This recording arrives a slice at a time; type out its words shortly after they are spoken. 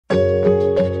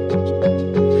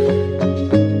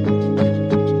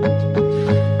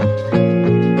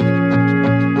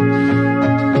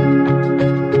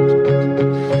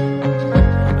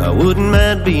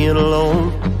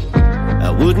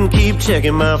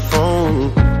checking my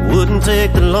phone. Wouldn't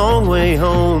take the long way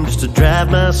home just to drive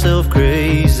myself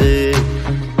crazy.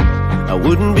 I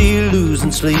wouldn't be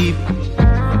losing sleep,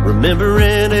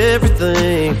 remembering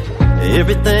everything,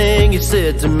 everything you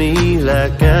said to me,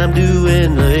 like I'm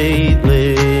doing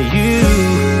lately.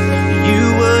 You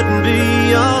wouldn't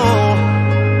be all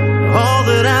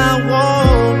that I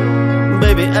want.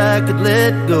 Baby, I could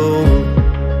let go.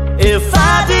 If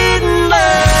I didn't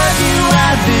love you,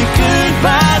 I'd be good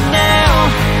by now.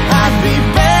 I'd be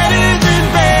better than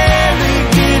barely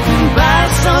getting by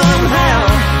somehow.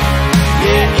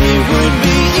 Yeah, it would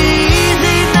be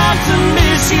easy not to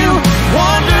miss you,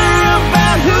 wonder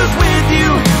about who's with you,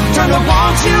 turn to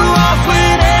want you off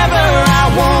whenever I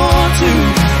want to.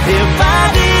 If I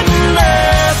didn't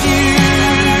love you,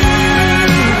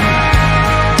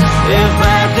 if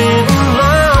I didn't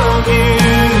love you.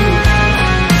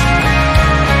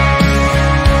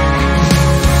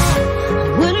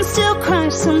 Wouldn't still cry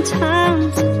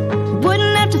sometimes,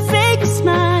 wouldn't have to fake a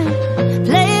smile,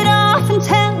 play it off and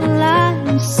tell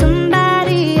lies.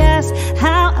 Somebody asked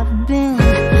how I've been,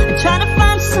 I try to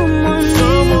find someone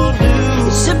new.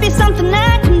 It should be something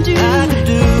I can do.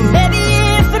 Baby,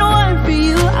 if it weren't for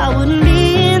you, I wouldn't be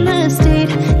in the state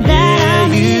that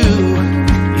I'm in.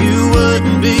 You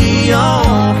wouldn't be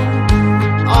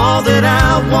all that I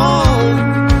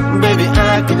want. Baby,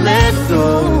 I could let go.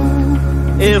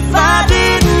 If I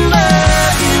didn't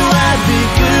love you, I'd be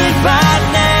good by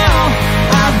now.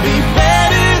 I'd be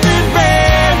better than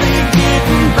barely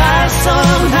getting by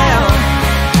somehow.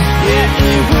 Yeah,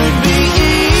 it would be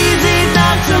easy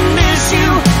not to miss you,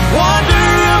 wonder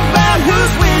about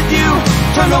who's with you,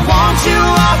 turn to want you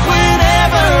off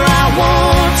whenever I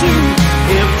want to.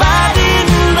 If I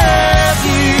didn't love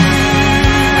you,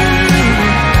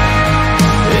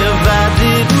 if I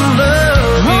didn't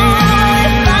love you,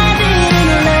 If I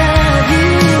didn't love you,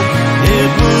 it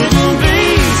wouldn't be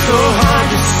so hard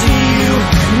to see you,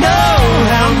 know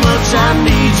how much I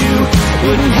need you,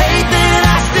 wouldn't hate that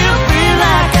I still feel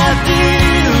like I do.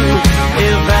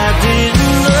 If I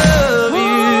didn't love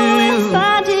you, if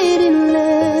I didn't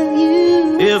love you,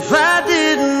 if I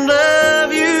didn't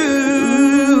love you,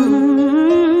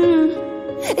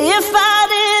 if I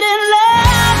didn't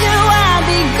love you, I'd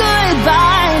be good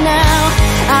by now.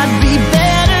 I'd be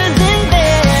better than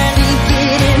barely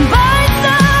getting by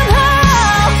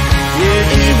somehow.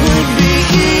 yeah, it would be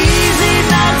easy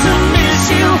not to miss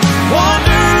you,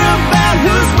 wonder about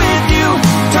who's with you,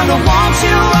 turn to want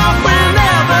you off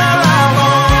whenever I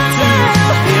want to.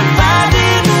 If I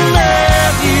didn't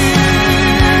love you,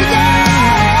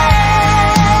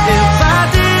 if I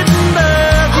didn't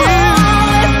love you,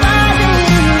 If I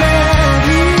didn't love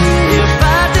you, if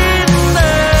I didn't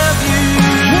love you,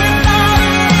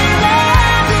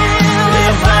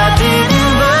 if I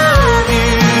didn't love you,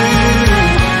 if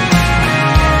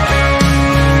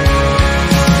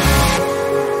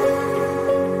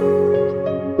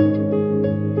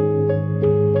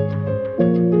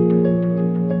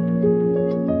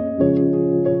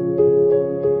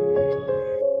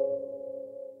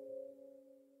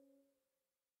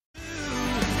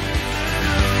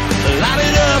light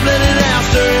it up, let it out,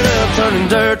 stir it up, turning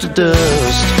dirt to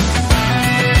dust.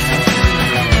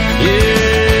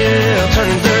 Yeah,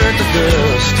 turning dirt to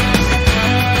dust.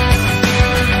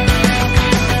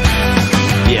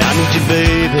 Yeah, I need you,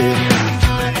 baby,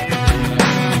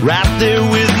 right there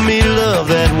with me, love,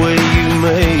 that way you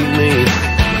made me.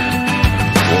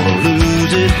 Wanna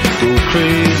lose it, go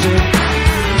crazy.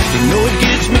 You know it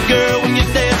gets me, girl, when you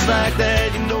dance like that.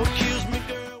 You know it kills me,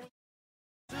 girl,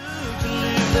 to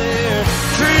live there.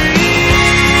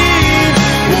 Dreams,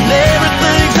 when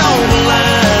everything's on the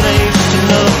line. Ain't just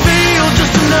another field,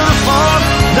 just another farm.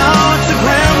 No, it's the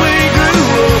ground we grew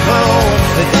up on.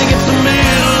 They think it's the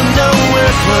middle of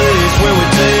nowhere place where we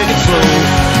take it slow.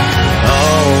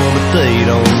 Oh, but they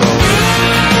don't know.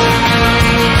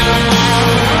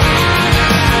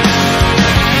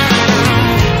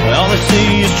 All they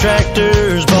see is tractors